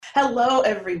Hello,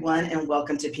 everyone, and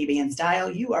welcome to PB and Style.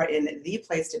 You are in the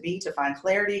place to be to find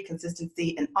clarity,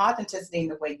 consistency, and authenticity in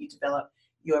the way you develop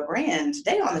your brand.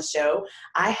 Today on the show,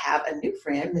 I have a new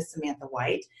friend, Miss Samantha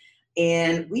White,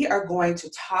 and we are going to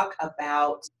talk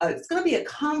about, it's going to be a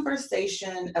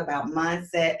conversation about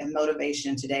mindset and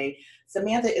motivation today.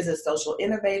 Samantha is a social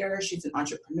innovator. She's an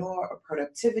entrepreneur, a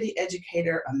productivity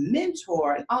educator, a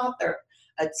mentor, an author,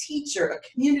 a teacher, a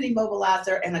community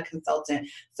mobilizer, and a consultant.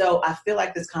 So I feel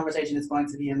like this conversation is going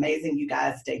to be amazing. You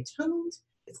guys stay tuned.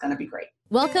 It's going to be great.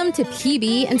 Welcome to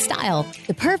PB and Style,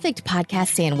 the perfect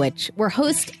podcast sandwich where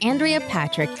host Andrea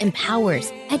Patrick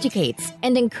empowers, educates,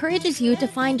 and encourages you to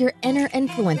find your inner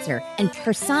influencer and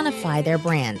personify their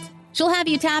brand. She'll have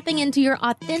you tapping into your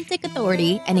authentic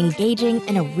authority and engaging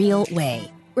in a real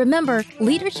way. Remember,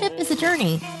 leadership is a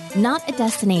journey, not a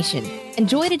destination.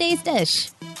 Enjoy today's dish.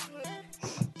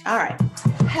 All right.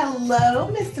 Hello,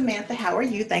 Miss Samantha. How are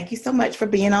you? Thank you so much for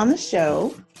being on the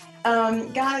show.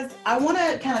 Guys, I want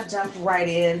to kind of jump right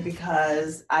in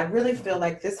because I really feel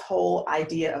like this whole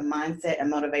idea of mindset and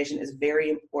motivation is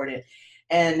very important.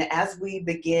 And as we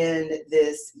begin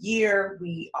this year,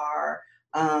 we are,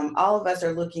 all of us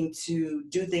are looking to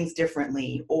do things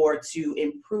differently or to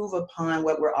improve upon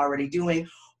what we're already doing,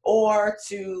 or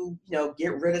to,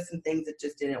 get rid of some things that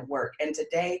just didn't work. And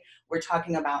today we're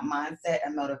talking about mindset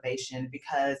and motivation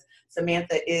because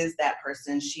Samantha is that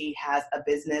person. She has a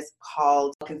business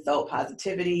called Consult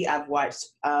Positivity. I've watched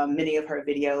many of her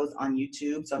videos on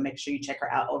YouTube, so make sure you check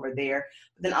her out over there.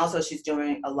 But then also she's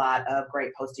doing a lot of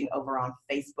great posting over on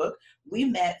Facebook. We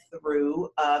met through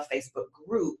a Facebook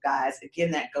group, guys. Again,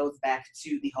 that goes back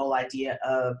to the whole idea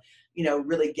of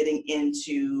really getting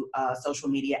into social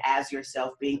media as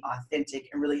yourself, being authentic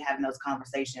and really having those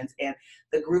conversations. And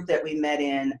the group that we met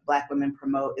in, Black Women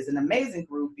Promote, is an amazing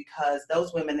group because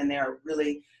those women in there are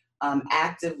really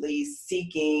actively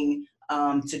seeking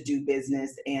to do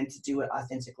business and to do it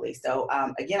authentically. So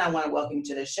again, I want to welcome you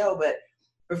to the show, but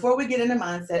before we get into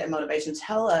mindset and motivation,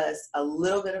 tell us a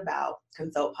little bit about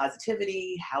Consult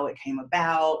Positivity, how it came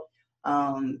about,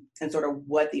 and sort of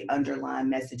what the underlying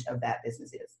message of that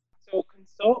business is. So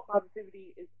Consult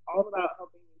Positivity is all about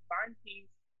helping you find peace,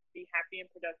 be happy and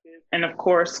productive, and of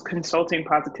course, consulting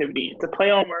positivity. It's a play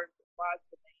on words.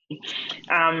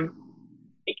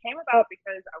 It came about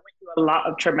because I went through a lot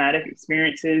of traumatic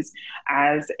experiences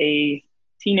as a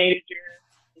teenager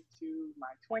into my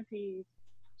 20s,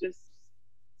 just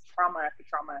trauma after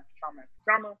trauma after trauma after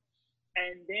trauma.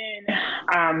 And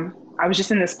then I was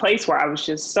just in this place where I was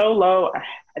just so low.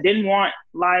 I didn't want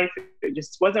life. It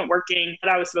just wasn't working.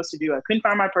 What I was supposed to do, I couldn't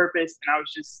find my purpose, and I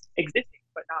was just existing,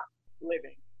 but not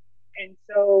living. And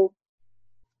so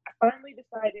I finally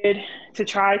decided to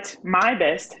try my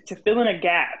best to fill in a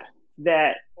gap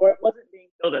or it wasn't being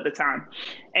filled at the time.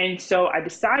 And so I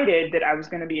decided that I was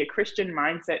going to be a Christian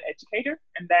mindset educator,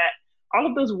 and that all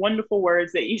of those wonderful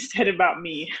words that you said about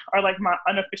me are like my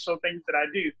unofficial things that I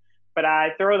do. But I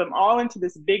throw them all into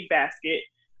this big basket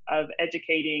of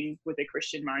educating with a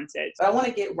Christian mindset. So I want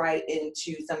to get right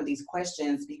into some of these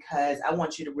questions because I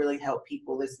want you to really help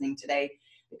people listening today,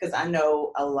 because I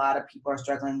know a lot of people are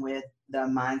struggling with the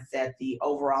mindset, the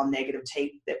overall negative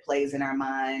tape that plays in our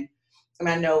mind. And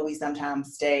I know we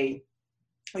sometimes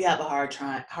we have a hard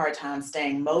time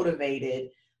staying motivated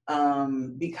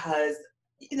because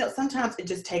sometimes it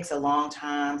just takes a long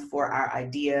time for our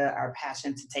idea, our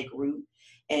passion to take root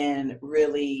and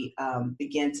really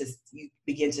begin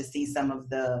to see some of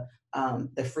the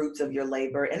fruits of your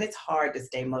labor. And it's hard to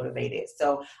stay motivated.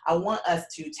 So I want us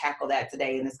to tackle that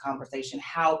today in this conversation.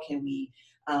 How can we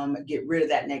get rid of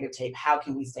that negative tape? How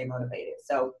can we stay motivated?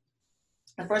 So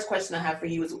the first question I have for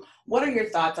you is, what are your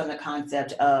thoughts on the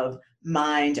concept of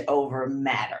mind over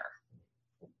matter?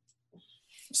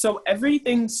 So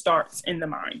everything starts in the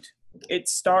mind. It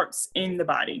starts in the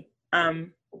body.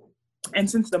 And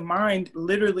since the mind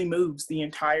literally moves the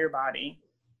entire body,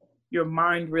 your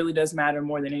mind really does matter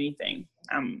more than anything.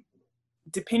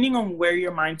 Depending on where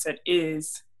your mindset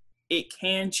is, it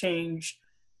can change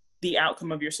the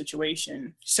outcome of your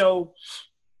situation. So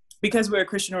because we're a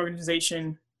Christian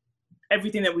organization,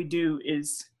 everything that we do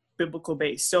is biblical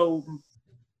based. So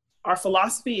our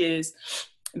philosophy is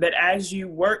that as you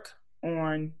work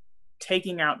on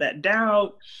taking out that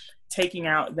doubt, taking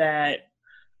out that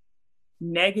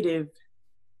negative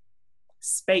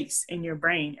space in your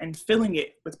brain and filling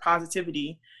it with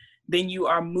positivity, then you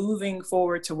are moving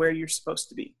forward to where you're supposed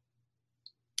to be.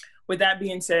 With that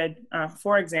being said,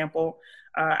 for example,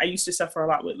 I used to suffer a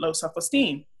lot with low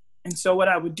self-esteem. And so what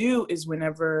I would do is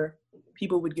whenever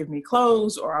people would give me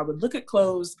clothes or I would look at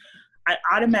clothes, I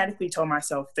automatically told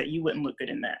myself that you wouldn't look good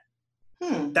in that.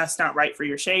 That's not right for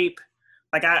your shape.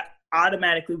 Like I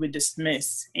automatically would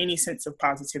dismiss any sense of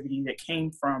positivity that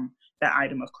came from that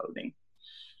item of clothing.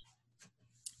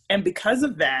 And because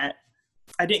of that,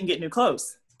 I didn't get new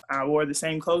clothes. I wore the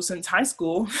same clothes since high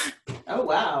school. Oh,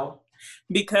 wow.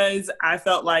 Because I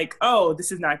felt like, oh,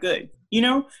 this is not good,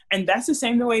 and that's the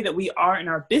same way that we are in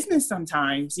our business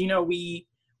sometimes.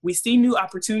 We see new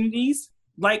opportunities,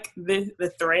 like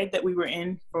the thread that we were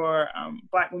in for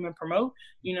Black Women Promote.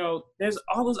 There's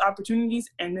all those opportunities,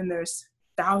 and then there's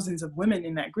thousands of women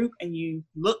in that group, and you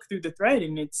look through the thread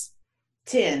and it's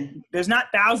 10. There's not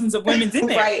thousands of women in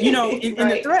there, right. In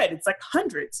right. the thread, it's like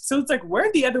hundreds. So it's like, where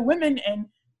are the other women? And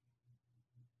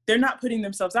they're not putting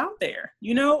themselves out there,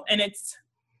 and it's,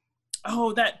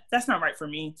 oh, that's not right for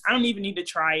me. I don't even need to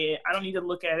try it. I don't need to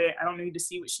look at it. I don't need to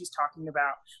see what she's talking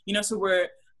about. So we're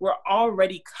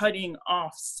already cutting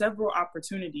off several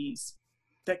opportunities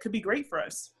that could be great for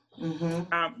us,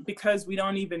 because we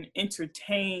don't even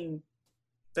entertain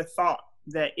the thought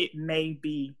that it may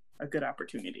be a good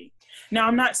opportunity. Now,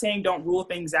 I'm not saying don't rule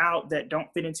things out that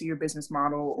don't fit into your business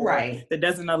model or that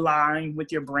doesn't align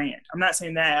with your brand. I'm not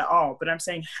saying that at all, but I'm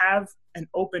saying have an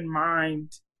open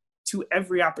mind to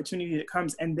every opportunity that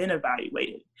comes and then evaluate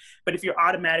it. But if you're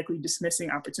automatically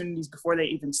dismissing opportunities before they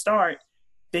even start,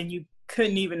 then you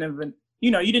couldn't even have,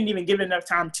 you didn't even give it enough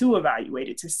time to evaluate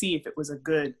it to see if it was a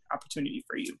good opportunity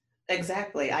for you.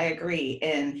 Exactly. I agree.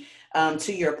 And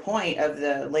to your point of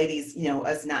the ladies,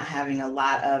 us not having a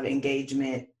lot of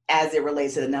engagement as it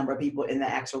relates to the number of people in the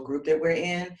actual group that we're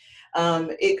in.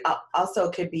 It also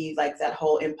could be like that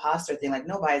whole imposter thing. Like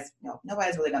nobody's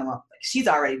really going to want, like, she's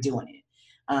already doing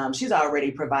it. She's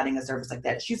already providing a service like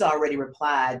that. She's already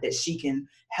replied that she can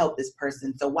help this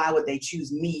person. So why would they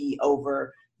choose me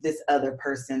over this other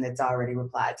person that's already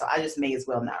replied? So I just may as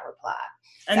well not reply.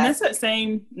 And that's that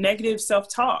same negative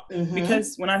self-talk,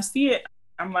 because when I see it,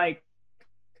 I'm like,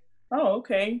 oh,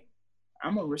 okay,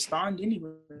 I'm going to respond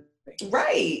anyway.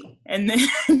 Right. And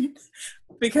then,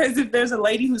 because if there's a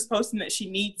lady who's posting that she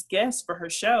needs guests for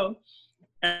her show,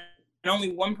 and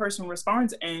only one person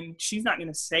responds, and she's not going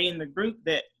to say in the group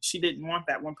that she didn't want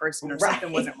that one person or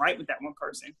something wasn't right with that one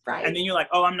person. Right. And then you're like,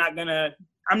 oh, I'm not going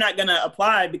to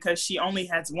apply because she only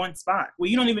has one spot. Well,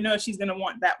 you don't even know if she's going to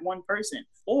want that one person,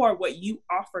 or what you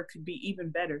offer could be even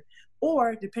better.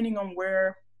 Or depending on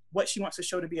what she wants the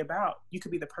show to be about, you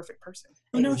could be the perfect person.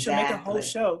 Who knows? She'll make a whole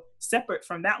show separate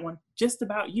from that one, just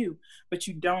about you, but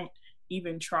you don't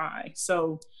even try.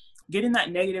 So getting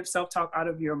that negative self-talk out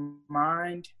of your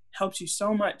mind helps you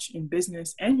so much in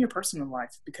business and your personal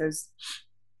life, because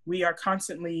we are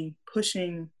constantly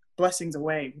pushing blessings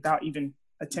away without even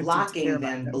attempting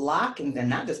blocking them,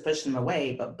 not just pushing them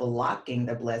away, but blocking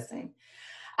the blessing.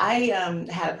 I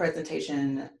had a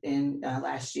presentation in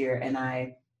last year, and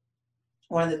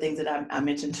one of the things that I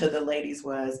mentioned to the ladies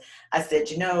was, I said,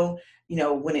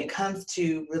 when it comes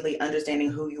to really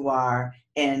understanding who you are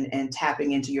and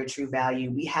tapping into your true value,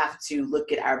 we have to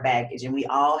look at our baggage, and we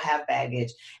all have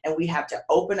baggage, and we have to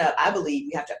I believe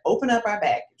we have to open up our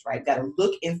baggage, right? Got to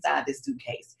look inside this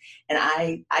suitcase. And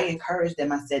I encouraged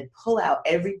them, I said, pull out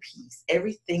every piece,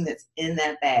 everything that's in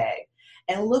that bag,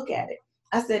 and look at it.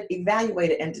 I said,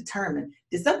 evaluate it and determine,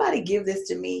 did somebody give this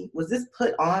to me? Was this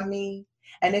put on me?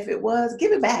 And if it was,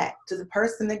 give it back to the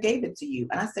person that gave it to you.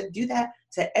 And I said, do that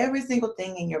to every single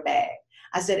thing in your bag.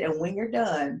 I said, and when you're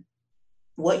done,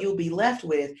 what you'll be left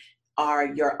with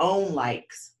are your own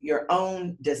likes, your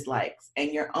own dislikes,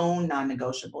 and your own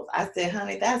non-negotiables. I said,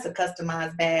 honey, that's a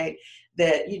customized bag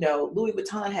that, Louis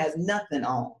Vuitton has nothing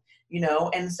on,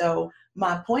 And so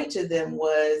my point to them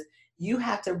was, you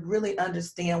have to really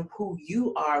understand who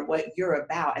you are, what you're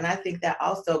about. And I think that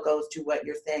also goes to what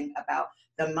you're saying about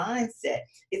the mindset.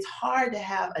 It's hard to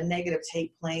have a negative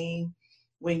tape playing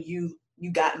when you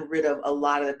gotten rid of a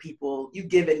lot of the people, you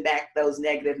given back those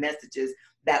negative messages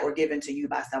that were given to you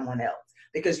by someone else,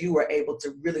 because you were able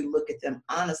to really look at them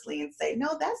honestly and say,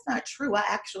 no, that's not true. I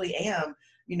actually am,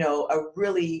 a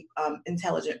really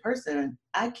intelligent person.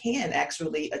 I can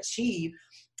actually achieve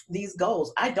these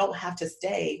goals. I don't have to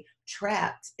stay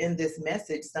trapped in this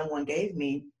message someone gave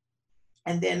me.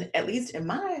 And then, at least in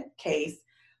my case,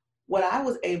 what I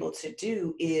was able to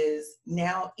do is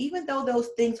now, even though those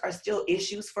things are still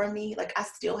issues for me, like I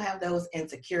still have those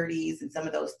insecurities and some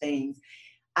of those things,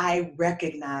 I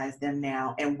recognize them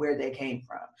now and where they came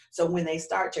from. So when they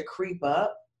start to creep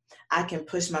up, I can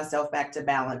push myself back to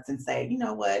balance and say, you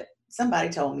know what? Somebody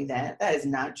told me that is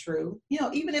not true.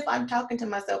 Even if I'm talking to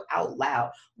myself out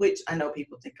loud, which I know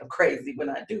people think I'm crazy when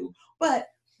I do, but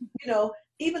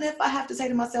Even if I have to say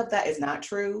to myself that is not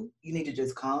true, you need to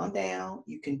just calm down.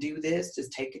 You can do this.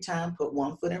 Just take your time, put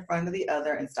one foot in front of the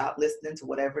other, and stop listening to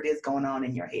whatever it is going on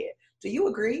in your head. Do you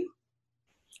agree?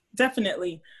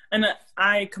 Definitely. And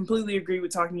I completely agree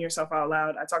with talking to yourself out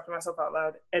loud. I talk to myself out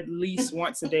loud at least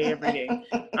once a day, every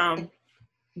day.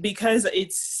 Because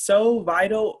it's so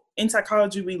vital. In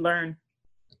psychology, we learn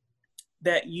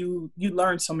that you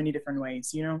learn so many different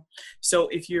ways, So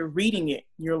if you're reading it,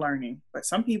 you're learning. But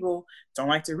some people don't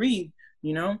like to read,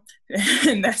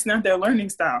 and that's not their learning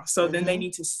style. So then they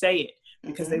need to say it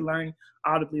because they learn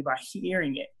audibly by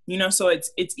hearing it, So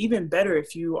it's even better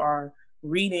if you are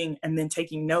reading and then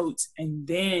taking notes and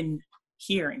then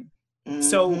hearing.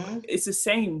 So it's the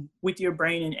same with your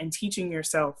brain and teaching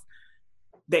yourself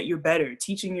that you're better,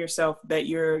 teaching yourself that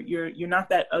you're not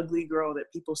that ugly girl that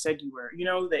people said you were,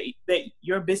 that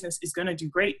your business is going to do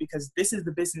great because this is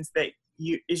the business that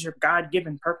is your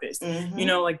God-given purpose.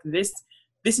 Like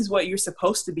this is what you're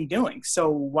supposed to be doing. So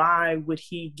why would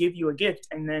he give you a gift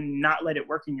and then not let it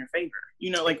work in your favor?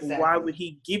 Exactly. Why would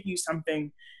he give you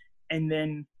something and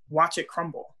then watch it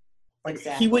crumble?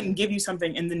 He wouldn't give you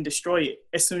something and then destroy it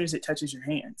as soon as it touches your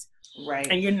hands. Right.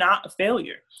 And you're not a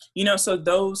failure, so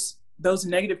those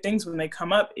negative things, when they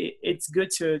come up, it's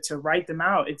good to write them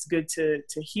out. It's good to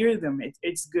hear them.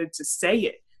 It's good to say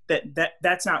it,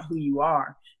 that's not who you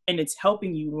are. And it's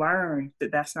helping you learn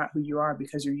that that's not who you are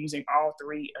because you're using all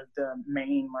three of the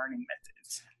main learning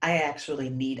methods. I actually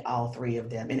need all three of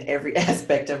them in every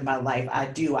aspect of my life. I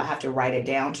have to write it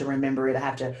down to remember it. I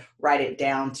have to write it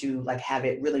down to have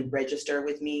it really register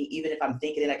with me. Even if I'm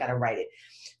thinking it, I got to write it.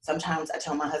 Sometimes I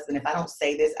tell my husband, if I don't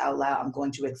say this out loud, I'm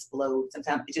going to explode.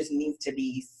 Sometimes it just needs to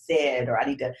be said, or I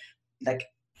need to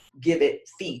give it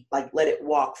feet, let it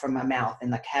walk from my mouth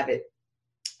and have it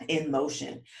in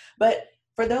motion. But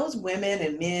for those women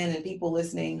and men and people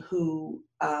listening who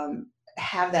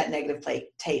have that negative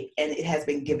tape and it has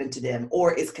been given to them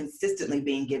or is consistently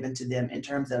being given to them in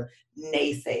terms of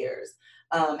naysayers,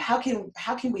 how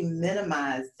can we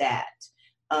minimize that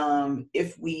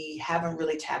if we haven't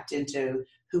really tapped into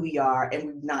who we are and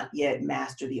we've not yet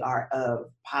mastered the art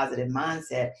of positive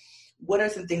mindset? What are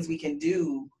some things we can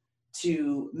do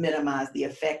to minimize the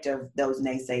effect of those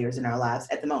naysayers in our lives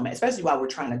at the moment, especially while we're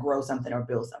trying to grow something or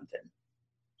build something?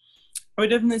 I would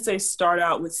definitely say start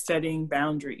out with setting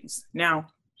boundaries. Now,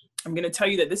 I'm going to tell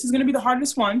you that this is going to be the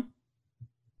hardest one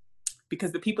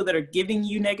because the people that are giving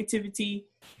you negativity,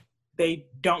 they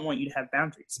don't want you to have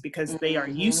boundaries because they are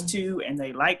used to and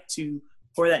they like to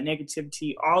pour that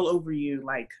negativity all over you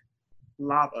like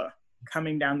lava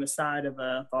coming down the side of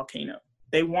a volcano.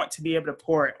 They want to be able to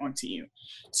pour it onto you.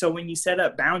 So when you set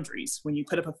up boundaries, when you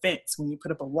put up a fence, when you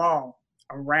put up a wall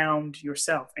around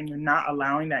yourself and you're not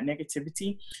allowing that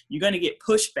negativity, you're going to get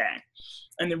pushback.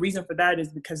 And the reason for that is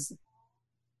because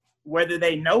whether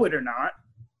they know it or not,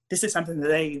 this is something that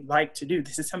they like to do.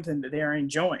 This is something that they're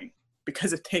enjoying.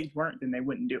 Because if they weren't, then they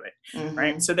wouldn't do it,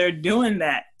 right? So they're doing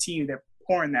that to you. They're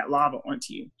pouring that lava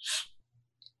onto you.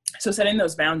 So setting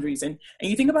those boundaries. And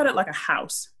you think about it like a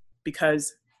house,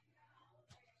 because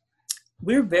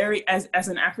we're very, as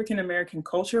an African-American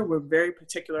culture, we're very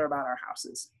particular about our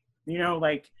houses.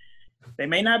 They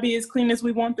may not be as clean as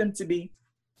we want them to be,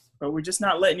 but we're just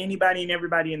not letting anybody and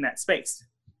everybody in that space,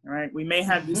 all right? We may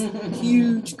have this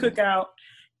huge cookout,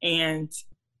 and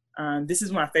this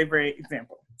is my favorite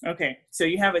example. Okay, so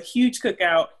you have a huge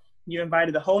cookout. You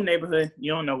invited the whole neighborhood.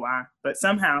 You don't know why, but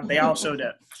somehow they all showed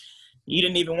up. You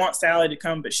didn't even want Sally to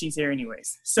come, but she's here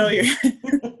anyways. So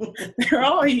they're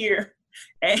all here,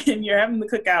 and you're having the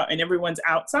cookout, and everyone's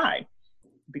outside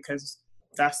because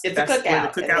that's where the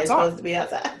cookouts are. Supposed to be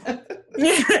outside.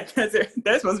 Yeah, because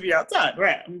they're supposed to be outside.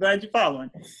 Right. I'm glad you're following.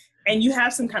 And you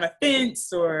have some kind of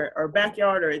fence or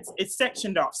backyard, or it's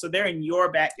sectioned off. So they're in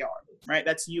your backyard, right?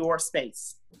 That's your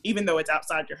space, even though it's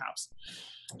outside your house.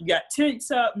 You got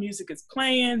tents up, music is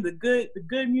playing, the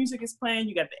good music is playing.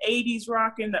 You got the 80s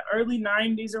rocking, the early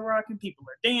 90s are rocking. People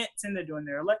are dancing, they're doing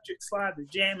their electric slide, they're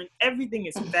jamming. Everything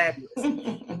is fabulous.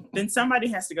 Then somebody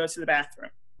has to go to the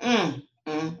bathroom.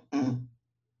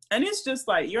 And it's just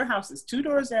like your house is 2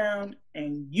 doors down,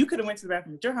 and you could have went to the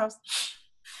bathroom at your house.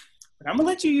 But I'm gonna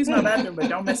let you use my bathroom, but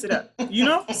don't mess it up.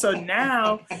 So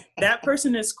now that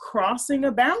person is crossing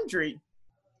a boundary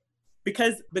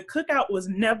because the cookout was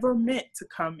never meant to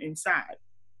come inside.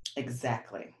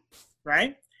 Exactly.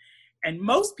 Right? And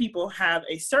most people have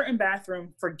a certain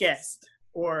bathroom for guests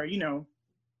or,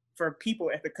 for people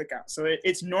at the cookout. So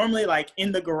it's normally like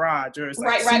in the garage, or it's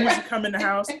like as soon as you come in the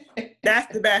house,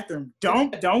 that's the bathroom.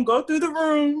 Don't go through the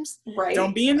rooms. Right.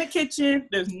 Don't be in the kitchen.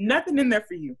 There's nothing in there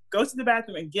for you. Go to the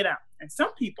bathroom and get out. And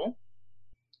some people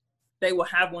they will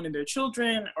have one of their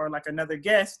children or like another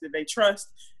guest that they trust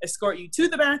escort you to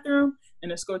the bathroom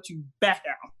and escort you back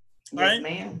out. Right? Yes,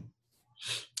 ma'am.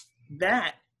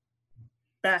 That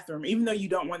bathroom, even though you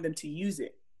don't want them to use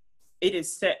it, it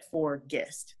is set for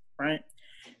guests, right?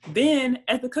 Then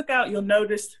at the cookout, you'll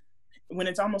notice when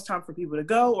it's almost time for people to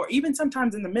go, or even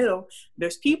sometimes in the middle,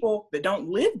 there's people that don't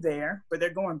live there, but they're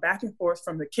going back and forth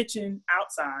from the kitchen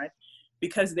outside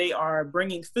because they are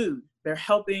bringing food. They're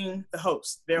helping the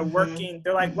host. They're working.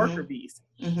 They're like worker bees.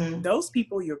 Those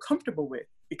people you're comfortable with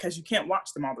because you can't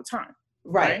watch them all the time.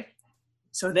 Right.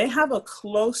 So they have a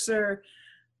closer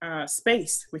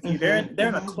space with you. They're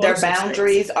in a closer Their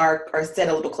boundaries space. are set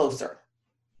a little closer.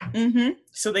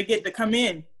 So they get to come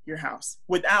in your house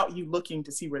without you looking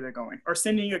to see where they're going or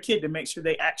sending your kid to make sure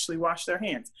they actually wash their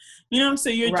hands. So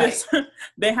you're just,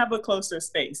 they have a closer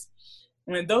space.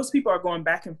 And those people are going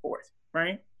back and forth,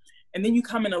 right? And then you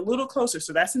come in a little closer.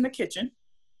 So that's in the kitchen.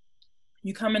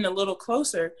 You come in a little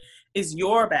closer is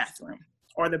your bathroom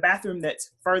or the bathroom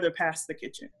that's further past the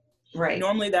kitchen. Right.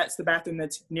 Normally that's the bathroom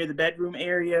that's near the bedroom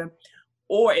area,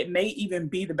 or it may even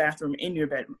be the bathroom in your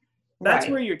bedroom. That's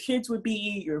where your kids would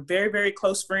be, your very, very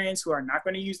close friends who are not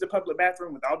going to use the public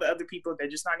bathroom with all the other people. They're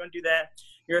just not going to do that.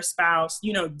 Your spouse,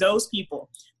 those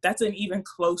people, that's an even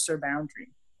closer boundary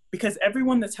because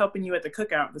everyone that's helping you at the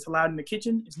cookout that's allowed in the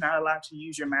kitchen is not allowed to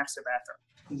use your master bathroom.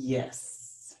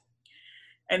 Yes.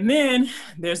 And then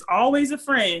there's always a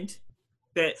friend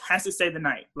that has to stay the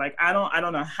night. Like, I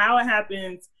don't know how it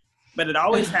happens, but it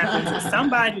always happens that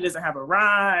somebody doesn't have a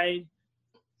ride.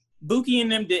 Buki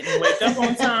and them didn't wake up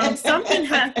on time. Something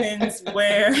happens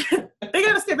where they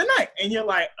got to stay the night. And you're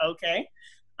like, okay.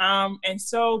 And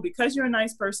so because you're a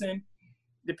nice person,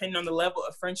 depending on the level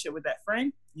of friendship with that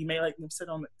friend, you may let them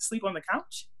sleep on the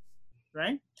couch,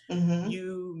 right?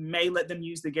 You may let them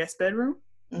use the guest bedroom.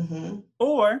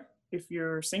 Or if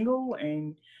you're single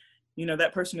and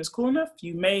that person is cool enough,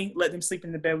 you may let them sleep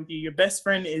in the bed with you. Your best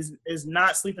friend is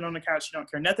not sleeping on the couch. You don't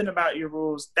care nothing about your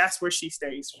rules. That's where she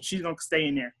stays. She's going to stay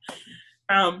in there.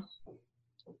 And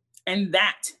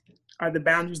that are the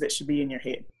boundaries that should be in your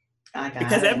head.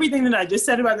 Because everything that I just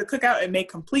said about the cookout, it made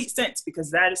complete sense because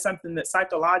that is something that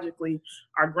psychologically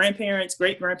our grandparents,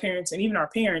 great-grandparents, and even our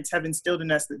parents have instilled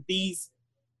in us that these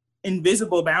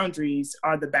invisible boundaries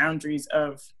are the boundaries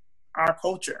of our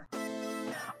culture.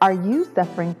 Are you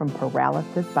suffering from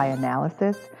paralysis by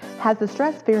analysis? Has the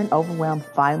stress, fear, and overwhelm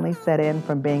finally set in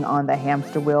from being on the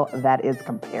hamster wheel that is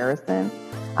comparison?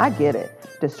 I get it.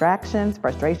 Distractions,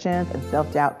 frustrations, and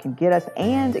self-doubt can get us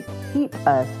and keep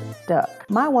us stuck.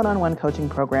 My one-on-one coaching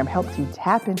program helps you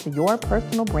tap into your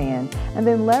personal brand and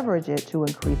then leverage it to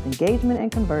increase engagement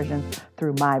and conversions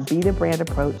through my Be the Brand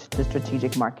approach to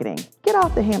strategic marketing. Get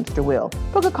off the hamster wheel.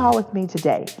 Book a call with me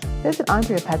today. Visit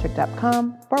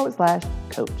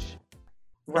AndreaPatrick.com/coach.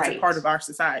 Right. It's a part of our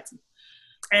society.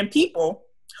 And people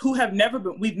who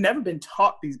we've never been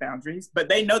taught these boundaries, but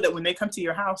they know that when they come to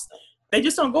your house, they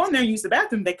just don't go in there and use the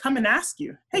bathroom. They come and ask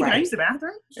you, hey, can I use the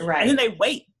bathroom? Right. And then they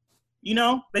wait.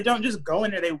 They don't just go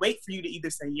in there. They wait for you to either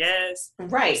say yes.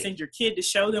 Right. Or send your kid to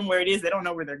show them where it is. They don't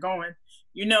know where they're going.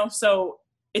 So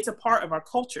it's a part of our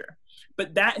culture.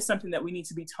 But that is something that we need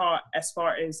to be taught as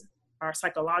far as our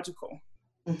psychological.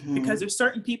 Because there's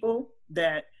certain people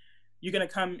that you're going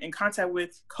to come in contact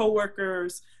with,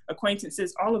 coworkers,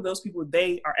 acquaintances, all of those people,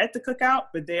 they are at the cookout,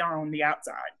 but they are on the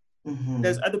outside.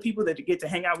 There's other people that get to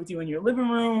hang out with you in your living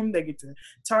room. They get to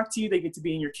talk to you. They get to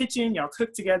be in your kitchen. Y'all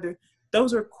cook together.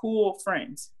 Those are cool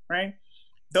friends, right?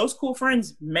 Those cool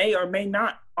friends may or may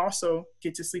not also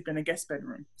get to sleep in a guest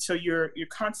bedroom. So you're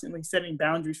constantly setting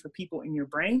boundaries for people in your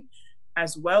brain,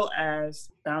 as well as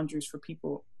boundaries for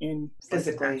people in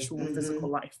actual physical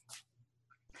life.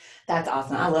 That's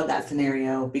awesome. I love that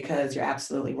scenario because you're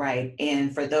absolutely right.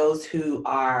 And for those who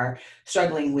are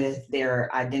struggling with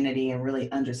their identity and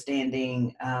really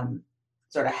understanding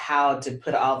sort of how to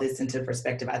put all this into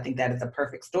perspective, I think that is a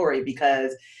perfect story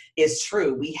because it's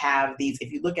true. We have these,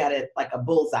 if you look at it like a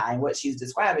bullseye, what she's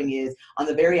describing is on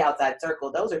the very outside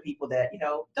circle, those are people that,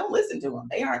 don't listen to them.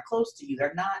 They aren't close to you.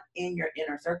 They're not in your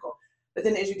inner circle. But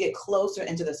then as you get closer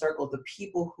into the circle, the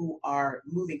people who are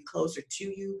moving closer to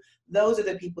you, those are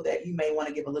the people that you may want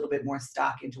to give a little bit more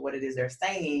stock into what it is they're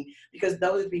saying, because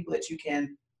those are the people that you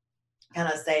can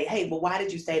kind of say, hey, well, why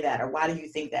did you say that? Or why do you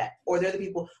think that? Or they're the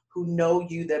people who know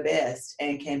you the best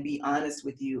and can be honest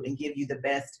with you and give you the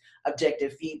best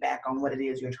objective feedback on what it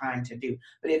is you're trying to do.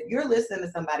 But if you're listening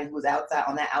to somebody who's outside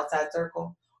on that outside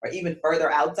circle, or even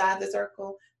further outside the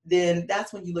circle, then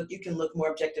that's when you can look more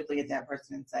objectively at that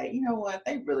person and say, you know what,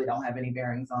 they really don't have any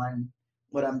bearings on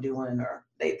what I'm doing, or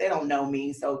they don't know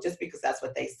me. So just because that's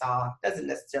what they saw doesn't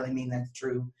necessarily mean that's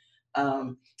true.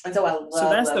 And so I love. So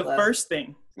that's love, the love. first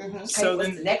thing. Mm-hmm. So what's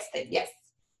then the next thing? Yes.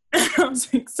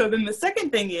 So then the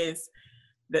second thing is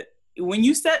that when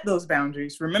you set those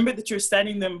boundaries, remember that you're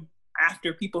setting them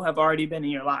after people have already been in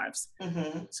your lives.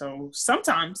 Mm-hmm. So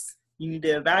sometimes you need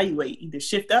to evaluate, either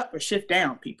shift up or shift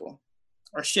down people,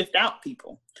 or shift out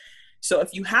people. So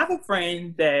if you have a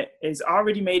friend that has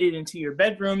already made it into your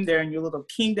bedroom, they're in your little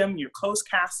kingdom, your close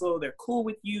castle, they're cool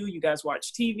with you, you guys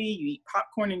watch TV, you eat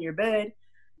popcorn in your bed,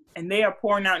 and they are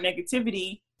pouring out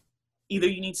negativity, either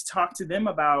you need to talk to them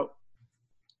about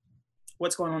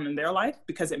what's going on in their life,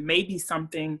 because it may be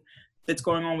something that's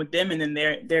going on with them, and then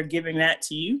they're giving that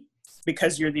to you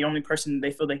because you're the only person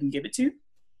they feel they can give it to,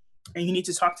 and you need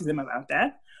to talk to them about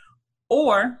that.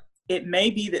 Or it may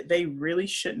be that they really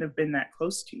shouldn't have been that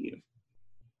close to you,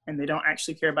 and they don't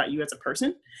actually care about you as a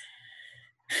person,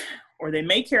 or they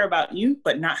may care about you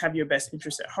but not have your best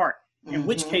interest at heart, in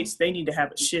which case they need to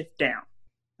have a shift down.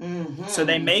 Mm-hmm. So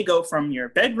they may go from your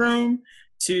bedroom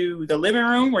to the living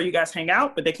room where you guys hang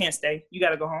out, but they can't stay. You got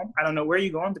to go home. I don't know where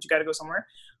you're going, but you got to go somewhere.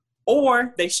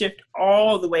 Or they shift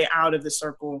all the way out of the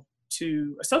circle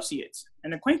to associates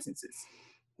and acquaintances.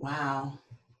 Wow.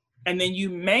 And then you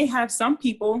may have some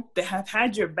people that have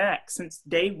had your back since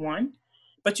day one,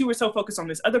 but you were so focused on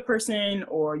this other person,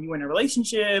 or you were in a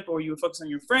relationship, or you were focused on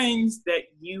your friends, that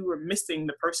you were missing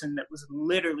the person that was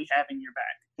literally having your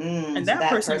back. And that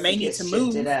person may need to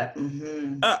move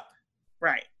up.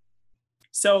 Right.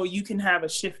 So you can have a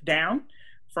shift down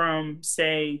from,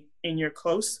 say, in your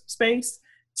close space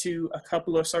to a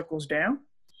couple of circles down.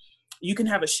 You can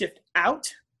have a shift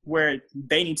out where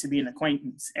they need to be an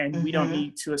acquaintance, and we don't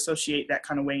need to associate that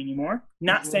kind of way anymore.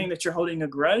 Not saying that you're holding a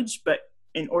grudge, but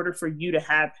in order for you to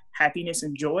have happiness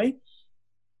and joy,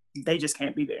 they just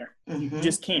can't be there. You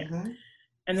just can't.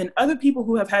 And then other people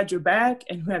who have had your back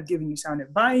and who have given you sound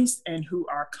advice and who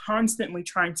are constantly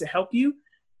trying to help you,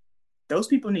 those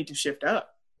people need to shift up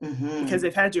because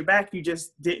they've had your back, you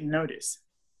just didn't notice.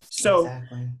 So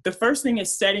the first thing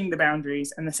is setting the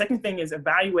boundaries. And the second thing is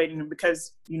evaluating them,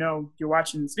 because, you know, you're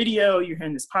watching this video, you're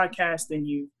hearing this podcast, and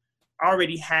you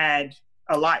already had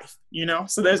a life, you know,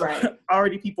 so there's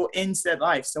already people in said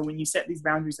life. So when you set these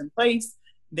boundaries in place,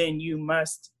 then you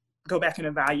must go back and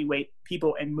evaluate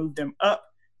people and move them up,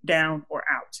 down, or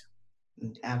out.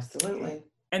 Absolutely.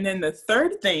 And then the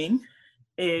third thing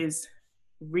is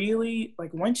really,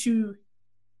 like, once you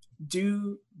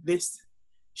do this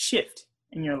shift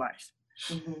in your life,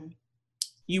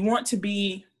 you want to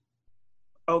be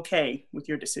okay with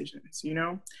your decisions, you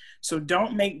know? So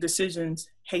don't make decisions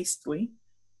hastily.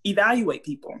 Evaluate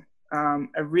people.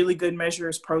 A really good measure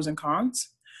is pros and cons.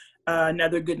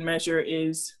 Another good measure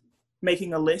is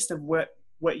making a list of what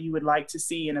you would like to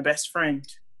see in a best friend.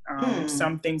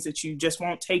 Some things that you just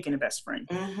won't take in a best friend.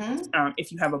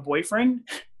 If you have a boyfriend,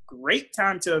 great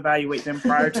time to evaluate them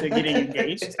prior to getting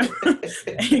engaged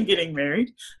and getting married.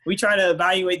 We try to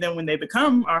evaluate them when they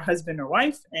become our husband or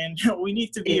wife, and we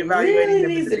need to be evaluating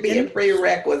them. It needs to be a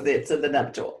prerequisite to the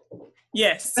nuptial.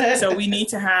 Yes. So we need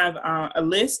to have a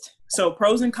list. So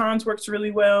pros and cons works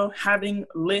really well. Having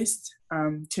a list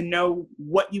to know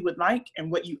what you would like and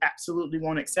what you absolutely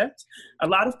won't accept. A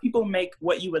lot of people make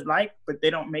what you would like, but they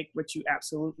don't make what you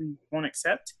absolutely won't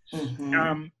accept.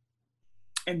 And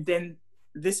then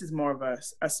this is more of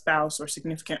a spouse or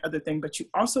significant other thing, but you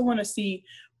also want to see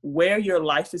where your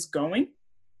life is going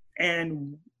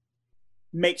and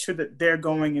make sure that they're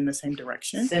going in the same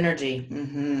direction.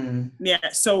 Synergy. Yeah.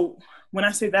 So when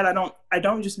I say that, I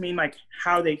don't just mean like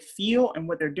how they feel and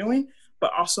what they're doing,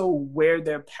 but also where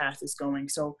their path is going.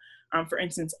 So, for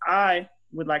instance, I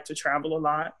would like to travel a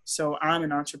lot. So I'm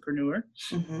an entrepreneur.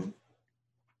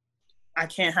 I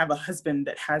can't have a husband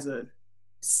that has a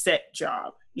set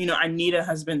job. You know, I need a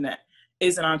husband that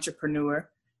is an entrepreneur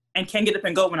and can get up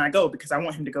and go when I go, because I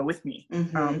want him to go with me.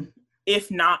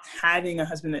 If not having a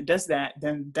husband that does that,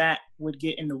 then that would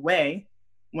get in the way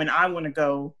when I want to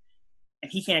go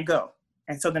and he can't go.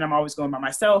 And so then I'm always going by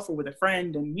myself or with a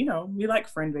friend. And, you know, we like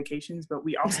friend vacations, but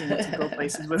we also want to go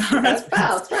places with our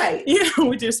spouse, right? Yeah,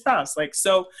 with your spouse. Like,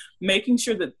 so making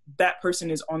sure that that person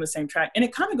is on the same track. And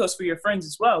it kind of goes for your friends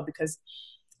as well, because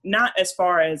not as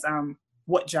far as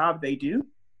what job they do,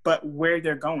 but where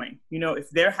they're going. You know, if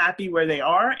they're happy where they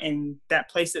are and that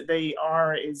place that they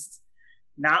are is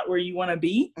not where you want to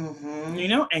be, you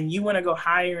know, and you want to go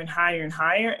higher and higher and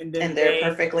higher. And then they're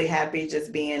perfectly happy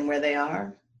just being where they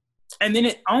are. And then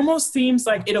it almost seems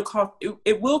like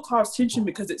it will cause tension,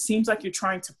 because it seems like you're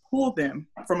trying to pull them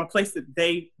from a place that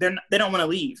they don't want to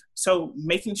leave. So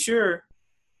making sure,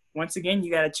 once again,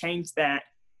 you got to change that.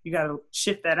 You got to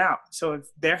shift that out. So if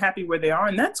they're happy where they are,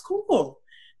 and that's cool,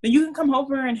 then you can come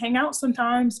over and hang out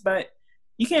sometimes, but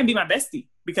you can't be my bestie,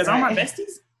 because all my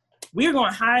besties, we're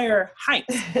going higher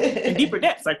heights and deeper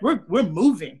depths. Like we're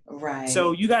moving. Right.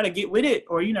 So you got to get with it,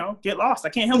 or, get lost. I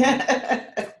can't help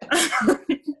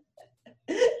you.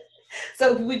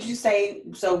 So would you say,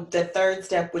 so the third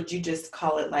step, would you just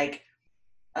call it like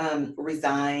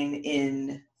resign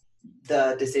in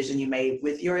the decision you made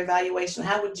with your evaluation?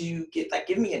 How would you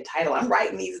give me a title? I'm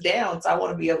writing these down, so I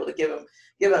want to be able to give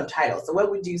them titles. So what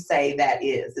would you say that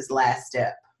is, this last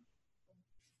step?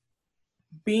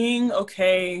 Being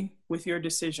okay with your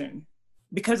decision.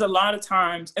 Because a lot of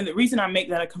times, and the reason I make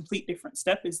that a complete different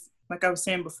step is, like I was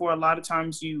saying before, a lot of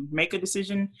times you make a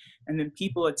decision and then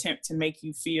people attempt to make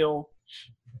you feel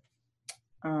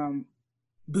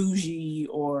bougie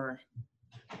or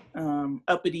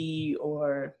uppity,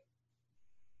 or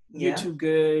you're too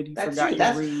good, you forgot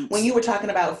your roots. When you were talking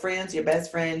about friends, your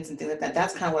best friends and things like that,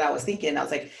 that's kind of what I was thinking. I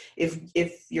was like,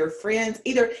 if your friends,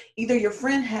 either your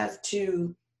friend has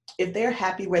to, if they're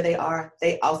happy where they are,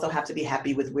 they also have to be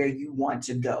happy with where you want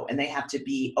to go, and they have to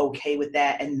be okay with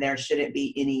that. And there shouldn't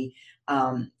be any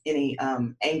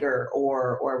anger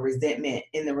or resentment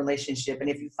in the relationship. And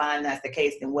if you find that's the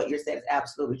case, then what you said is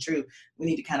absolutely true. They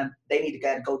need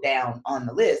to go down on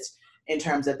the list in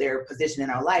terms of their position in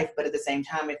our life. But at the same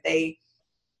time,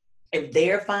 if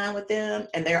they're fine with them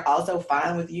and they're also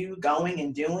fine with you going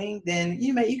and doing, then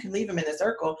you can leave them in the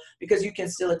circle, because you can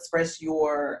still express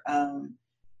your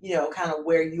kind of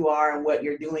where you are and what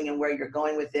you're doing and where you're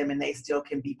going with them, and they still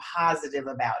can be positive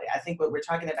about it. I think what we're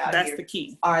talking about that's here the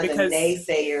key. Are the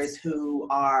naysayers who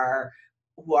are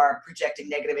projecting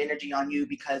negative energy on you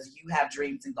because you have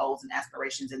dreams and goals and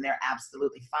aspirations, and they're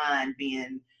absolutely fine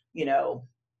being,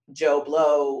 Joe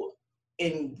Blow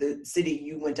in the city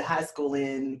you went to high school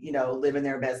in, living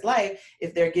their best life.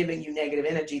 If they're giving you negative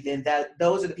energy, then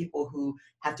those are the people who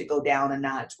have to go down a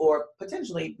notch or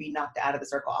potentially be knocked out of the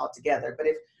circle altogether. But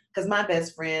because my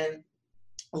best friend,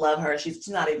 love her, she's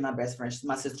not even my best friend, she's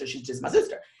my sister, she's just my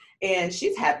sister. And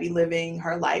she's happy living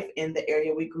her life in the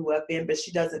area we grew up in, but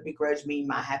she doesn't begrudge me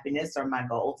my happiness or my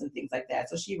goals and things like that.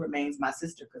 So she remains my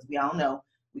sister, because we all know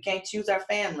we can't choose our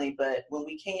family, but when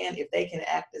we can, if they can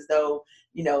act as though,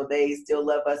 they still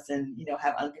love us and,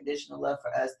 have unconditional love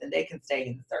for us, then they can stay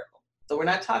in the circle. So we're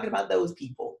not talking about those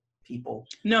people.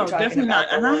 No, definitely not.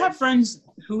 And I have friends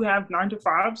who have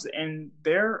 9-to-5s and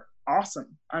they're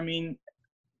awesome. I mean,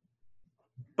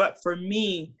 but for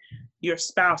me, your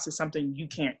spouse is something you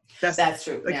can't. That's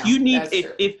true. Like you need,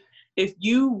 if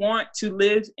you want to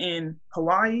live in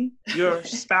Hawaii, your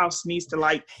spouse needs to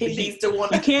like the heat. You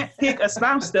can't pick a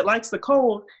spouse that likes the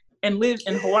cold and lives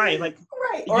in Hawaii. Like,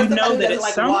 right. Or that at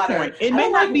some point, it may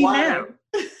not be now,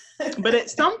 but at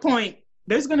some point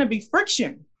there's going to be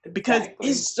friction, because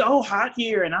it's so hot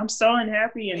here and I'm so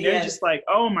unhappy, and they're just like,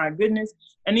 oh my goodness.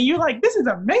 And then you're like, this is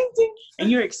amazing,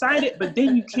 and you're excited, but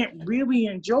then you can't really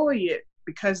enjoy it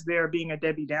because they're being a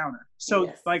Debbie Downer.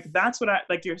 So that's what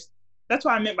that's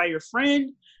what I meant by your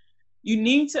friend. You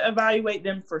need to evaluate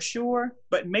them for sure,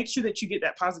 but make sure that you get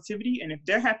that positivity. And if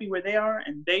they're happy where they are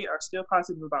and they are still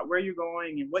positive about where you're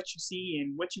going and what you see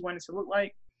and what you want it to look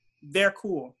like, they're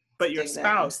cool. But your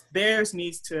spouse, theirs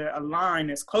needs to align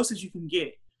as close as you can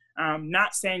get.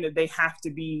 Not saying that they have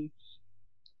to be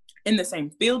in the same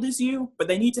field as you, but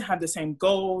they need to have the same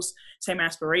goals, same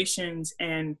aspirations,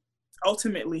 and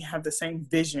ultimately have the same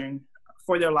vision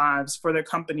for their lives, for their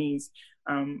companies,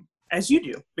 as you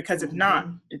do, because if not,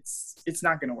 it's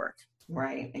not going to work.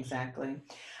 Right, exactly.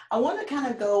 I want to kind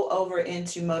of go over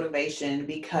into motivation,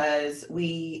 because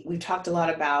we talked a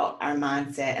lot about our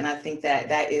mindset, and I think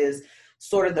that is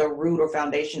sort of the root or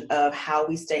foundation of how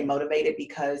we stay motivated,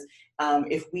 because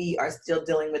if we are still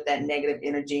dealing with that negative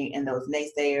energy and those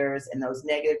naysayers and those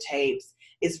negative tapes,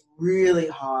 it's really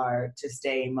hard to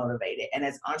stay motivated. And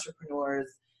as entrepreneurs,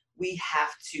 we have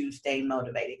to stay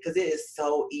motivated, because it is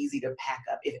so easy to pack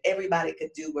up. If everybody could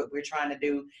do what we're trying to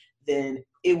do, then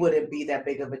it wouldn't be that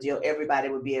big of a deal. Everybody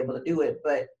would be able to do it,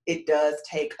 but it does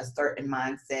take a certain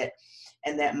mindset,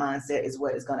 and that mindset is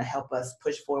what is going to help us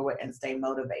push forward and stay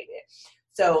motivated.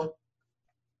 So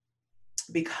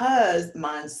because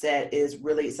mindset is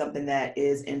really something that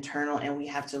is internal, and we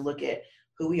have to look at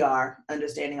who we are,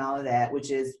 understanding all of that,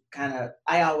 which is kind of,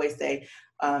 I always say,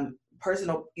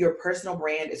 your personal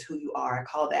brand is who you are. I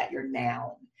call that your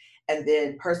noun. And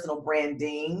then personal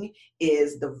branding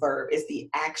is the verb. It's the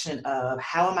action of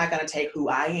how am I going to take who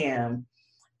I am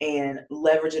and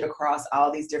leverage it across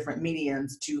all these different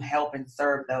mediums to help and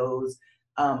serve those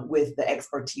with the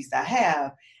expertise I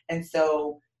have. And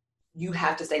so you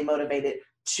have to stay motivated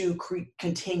to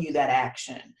continue that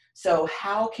action. So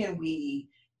how can we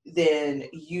then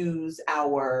use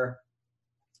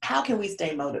how can we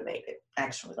stay motivated,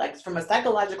 actually? Like from a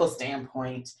psychological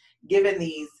standpoint, given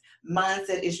these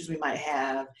mindset issues we might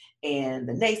have and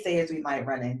the naysayers we might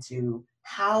run into,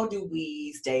 how do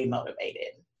we stay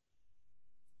motivated?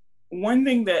 One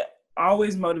thing that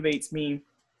always motivates me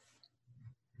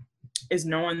is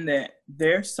knowing that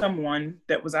there's someone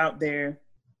that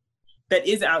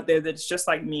is out there that's just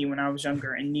like me when I was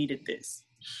younger and needed this.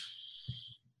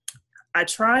 I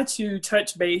try to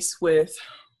touch base with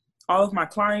all of my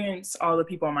clients, all the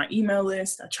people on my email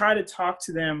list. I try to talk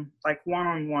to them like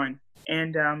one-on-one.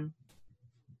 And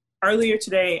earlier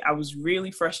today, I was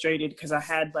really frustrated because I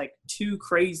had like 2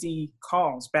 crazy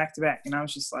calls back to back. And I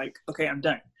was just like, okay, I'm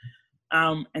done.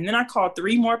 And then I called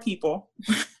 3 more people.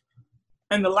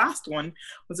 And the last one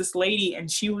was this lady,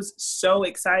 and she was so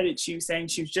excited. She was saying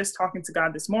she was just talking to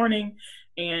God this morning,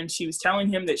 and she was telling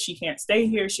him that she can't stay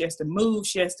here. She has to move.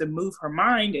 She has to move her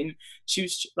mind. And she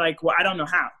was like, well, I don't know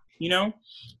how, And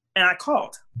I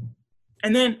called.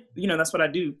 And then, that's what I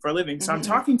do for a living. So I'm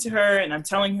talking to her, and I'm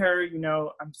telling her,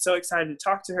 I'm so excited to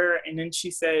talk to her. And then she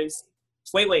says,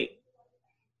 wait,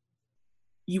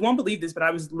 you won't believe this, but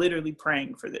I was literally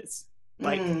praying for this,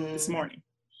 this morning.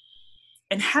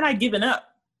 And had I given up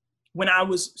when I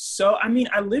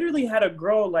literally had a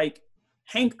girl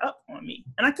hang up on me,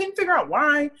 and I couldn't figure out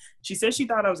why. She said she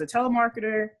thought I was a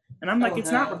telemarketer, and I'm like,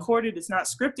 it's not recorded. It's not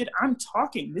scripted. I'm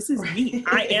talking. This is me.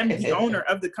 I am the owner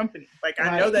of the company.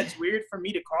 I know that's weird for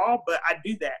me to call, but I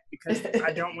do that because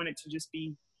I don't want it to just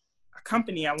be a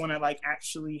company. I want to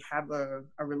actually have a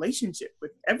relationship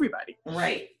with everybody.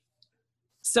 Right.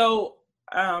 So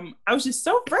I was just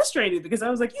so frustrated because I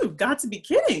was like, you've got to be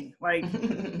kidding.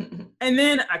 And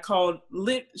then I called,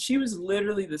 she was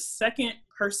literally the second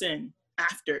person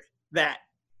after that,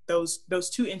 those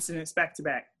 2 incidents back to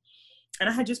back. And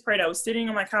I had just prayed. I was sitting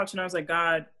on my couch and I was like,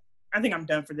 God, I think I'm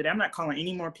done for the day. I'm not calling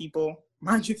any more people.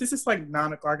 Mind you, this is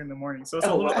 9:00 in the morning. So it's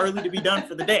a little early to be done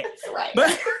for the day. Right.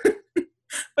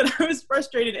 But I was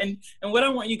frustrated. And what I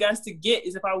want you guys to get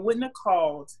is if I wouldn't have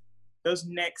called those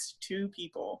next 2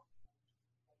 people,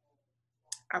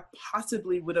 I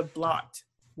possibly would have blocked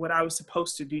what I was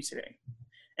supposed to do today.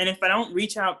 And if I don't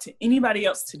reach out to anybody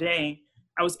else today,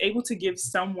 I was able to give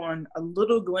someone a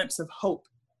little glimpse of hope.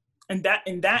 And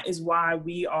that is why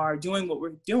we are doing what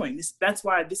we're doing. That's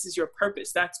why this is your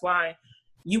purpose. That's why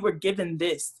you were given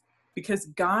this, because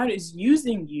God is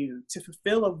using you to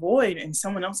fulfill a void in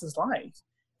someone else's life.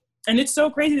 And it's so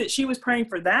crazy that she was praying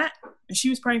for that, and she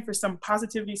was praying for some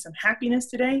positivity, some happiness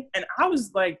today. And I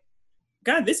was like,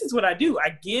 God, this is what I do.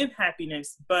 I give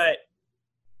happiness, but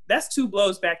that's 2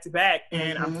 blows back to back.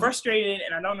 And I'm frustrated,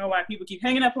 and I don't know why people keep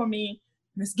hanging up on me.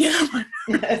 Let's get on my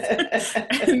nerves.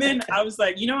 And then I was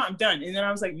like, I'm done. And then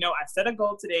I was like, no, I set a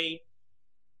goal today.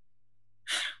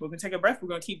 We're going to take a breath. We're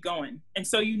going to keep going. And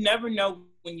so you never know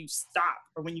when you stop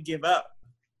or when you give up,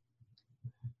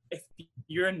 if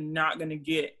you're not going to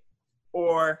get,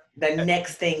 or the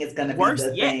next thing is going to be worse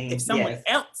the yet, thing. if someone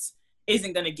else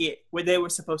isn't going to get where they were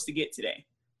supposed to get today.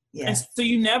 Yes. And so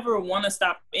you never want to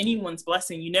stop anyone's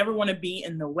blessing. You never want to be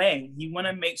in the way. You want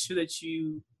to make sure that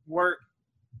you work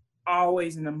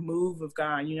always in the move of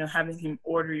God, having him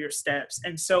order your steps.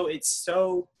 And so it's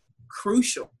so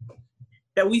crucial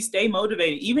that we stay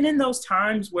motivated, even in those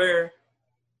times where,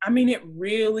 it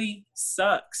really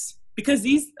sucks. Because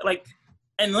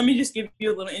and let me just give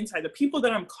you a little insight. The people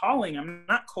that I'm calling, I'm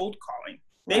not cold calling.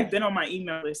 They've been on my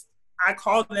email list. I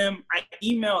call them, I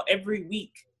email every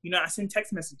week. I send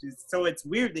text messages. So it's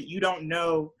weird that you don't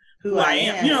know who I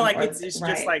am. It's just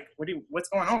what's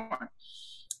going on?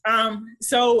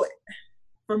 So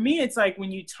for me, it's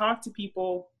when you talk to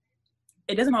people,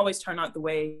 it doesn't always turn out the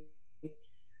way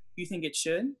you think it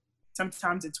should.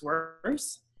 Sometimes it's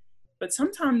worse, but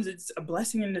sometimes it's a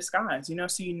blessing in disguise,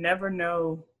 so you never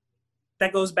know.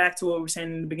 That goes back to what we were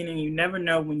saying in the beginning. You never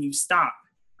know when you stop.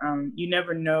 You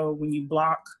never know when you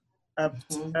block up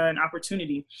an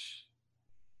opportunity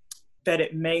that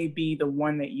it may be the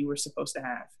one that you were supposed to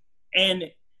have.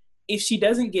 And if she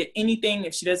doesn't get anything,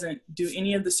 if she doesn't do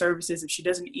any of the services, if she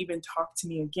doesn't even talk to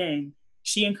me again,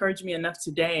 she encouraged me enough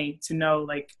today to know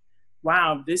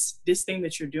wow, this thing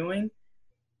that you're doing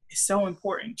is so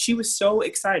important. She was so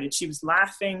excited. She was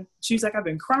laughing. She was like, I've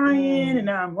been crying and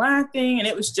now I'm laughing. And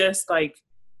it was just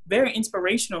very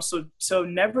inspirational. So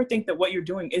never think that what you're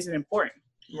doing isn't important.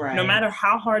 Right. No matter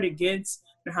how hard it gets,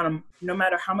 no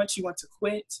matter how much you want to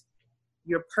quit,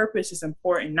 your purpose is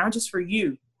important, not just for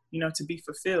you, to be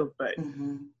fulfilled, but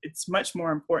it's much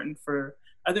more important for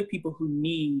other people who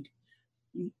need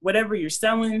whatever you're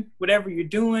selling, whatever you're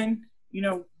doing,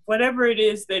 whatever it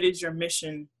is that is your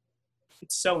mission.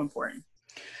 It's so important.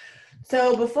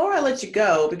 So before I let you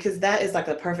go, because that is like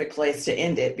a perfect place to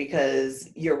end it, because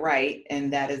you're right.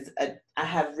 And I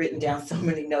have written down so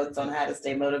many notes on how to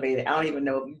stay motivated. I don't even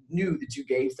know if you knew that you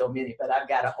gave so many, but I've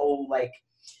got a whole like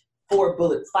 5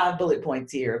 bullet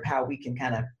points here of how we can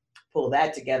kind of pull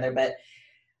that together. But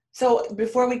so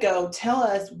before we go, tell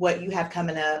us what you have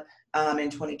coming up in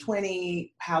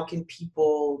 2020. How can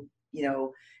people,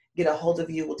 get a hold of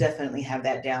you? We'll definitely have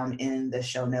that down in the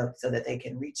show notes so that they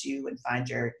can reach you and find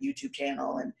your YouTube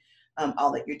channel and all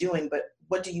that you're doing. But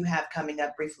what do you have coming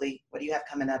up briefly? What do you have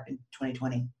coming up in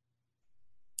 2020?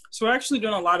 So we're actually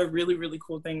doing a lot of really, really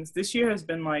cool things. This year has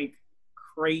been like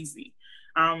crazy.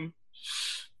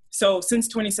 So since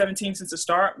 2017, since the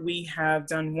start, we have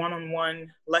done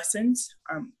one-on-one lessons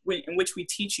in which we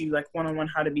teach you like one-on-one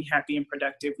how to be happy and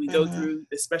productive. We go through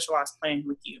the specialized plan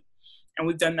with you. And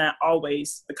we've done that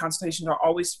always. The consultations are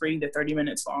always free. They're 30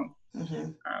 minutes long.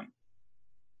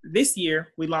 This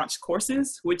year, we launched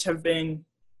courses, which have been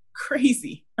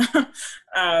crazy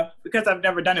because I've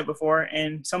never done it before.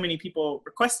 And so many people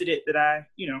requested it that I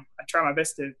try my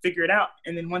best to figure it out.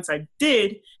 And then once I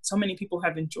did, so many people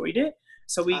have enjoyed it.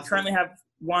 So we currently have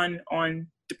one on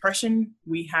depression,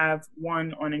 we have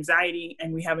one on anxiety,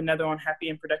 and we have another on happy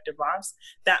and productive lives.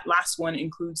 That last one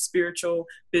includes spiritual,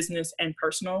 business, and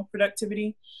personal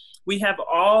productivity. We have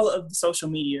all of the social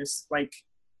medias, like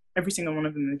every single one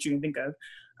of them that you can think of.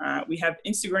 We have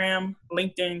Instagram,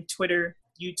 LinkedIn, Twitter,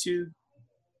 YouTube,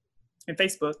 and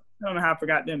Facebook. I don't know how I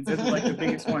forgot them. They're like the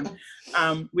biggest one.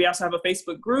 We also have a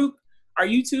Facebook group. Our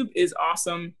YouTube is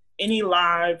awesome. Any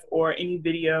live or any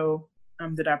video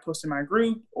that I post in my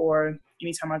group, or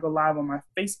anytime I go live on my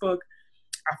Facebook,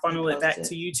 I funnel it back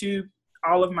to YouTube.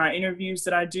 All of my interviews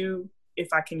that I do, if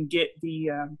I can get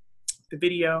the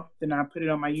video, then I put it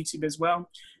on my YouTube as well.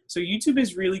 So YouTube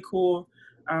is really cool.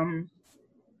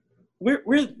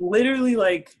 We're literally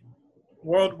like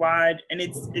worldwide, and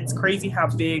it's crazy how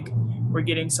big we're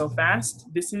getting so fast.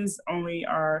 This is only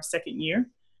our second year,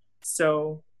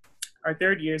 so our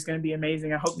third year is going to be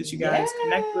amazing. I hope that you guys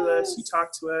connect with us, you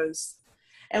talk to us.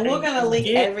 And we're going to link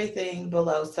everything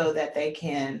below so that they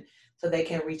can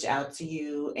reach out to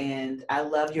you. And I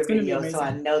love your videos, so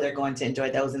I know they're going to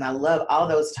enjoy those. And I love all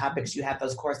those topics you have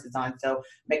those courses on. So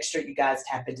make sure you guys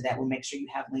tap into that. We'll make sure you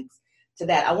have links to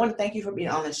that. I want to thank you for being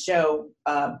on the show,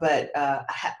 but I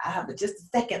have just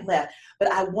a second left.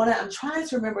 But I'm trying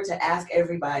to remember to ask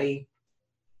everybody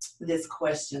this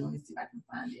question. Let me see if I can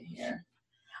find it here.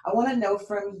 I want to know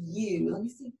from you. Let me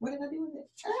see. What did I do with it?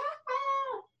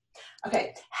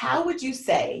 Okay. How would you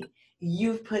say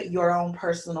you've put your own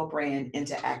personal brand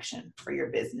into action for your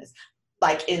business?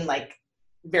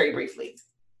 Very briefly.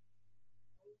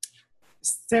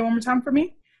 Say it one more time for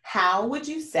me. How would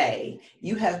you say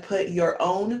you have put your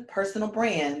own personal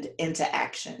brand into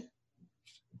action?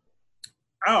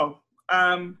 I've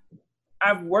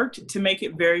worked to make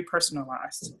it very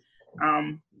personalized.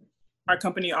 Our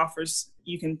company offers,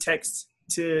 you can text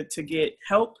to get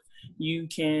help. You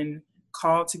can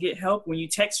call to get help. When you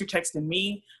text, you're texting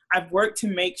me. I've worked to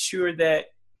make sure that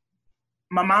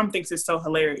my mom thinks it's so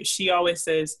hilarious. She always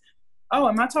says, "Oh,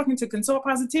 am I talking to Consult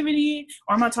Positivity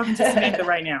or am I talking to Samantha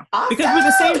right now?" Awesome. Because we're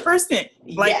the same person.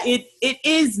 Like it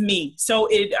is me. So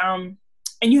and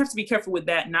you have to be careful with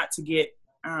that, not to get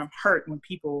hurt when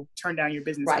people turn down your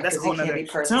business. Right, that's a whole nother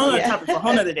topic for a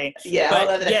whole nother day.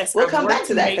 But yes, we'll come back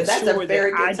to that because that's a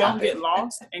very good topic. I don't get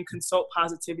lost, and Consult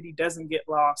Positivity doesn't get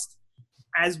lost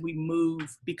as we move,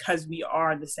 because we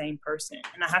are the same person.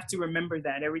 And I have to remember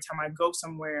that every time I go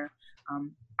somewhere.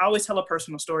 I always tell a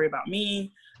personal story about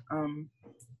me,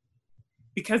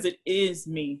 because it is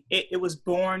me. It was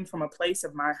born from a place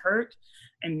of my hurt,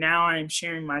 and now I am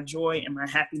sharing my joy and my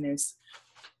happiness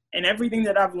and everything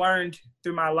that I've learned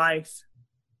through my life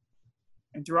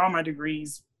and through all my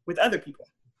degrees with other people.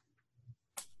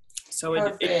 So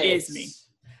it is me.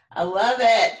 I love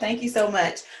it. Thank you so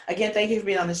much. Again, thank you for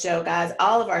being on the show, guys.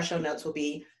 All of our show notes will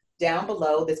be down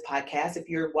below this podcast. If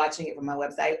you're watching it from my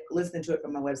website, listening to it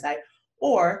from my website,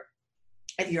 or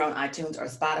if you're on iTunes or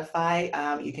Spotify,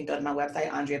 you can go to my website,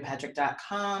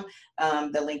 AndreaPatrick.com.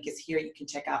 The link is here. You can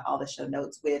check out all the show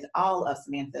notes with all of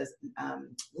Samantha's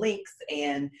links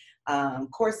and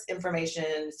course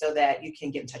information so that you can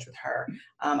get in touch with her.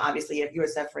 Obviously, if you're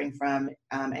suffering from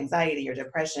anxiety or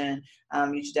depression,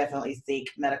 you should definitely seek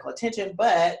medical attention.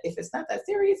 But if it's not that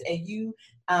serious and you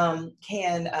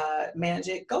can manage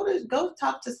it, go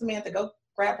talk to Samantha. Go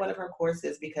grab one of her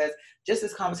courses, because just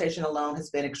this conversation alone has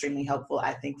been extremely helpful,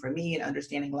 I think, for me in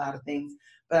understanding a lot of things,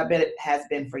 but I bet it has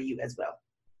been for you as well.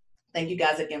 Thank you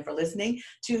guys again for listening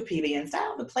to PB in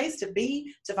Style, the place to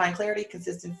be to find clarity,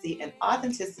 consistency, and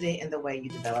authenticity in the way you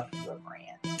develop your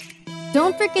brand.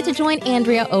 Don't forget to join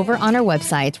Andrea over on our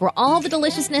website where all the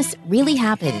deliciousness really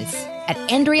happens at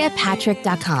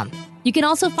AndreaPatrick.com. You can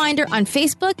also find her on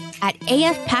Facebook at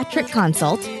AF Patrick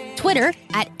Consult, Twitter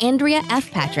at Andrea F.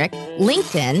 Patrick,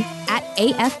 LinkedIn at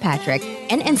AF Patrick,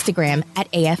 and Instagram at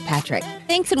AF Patrick.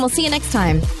 Thanks, and we'll see you next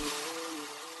time.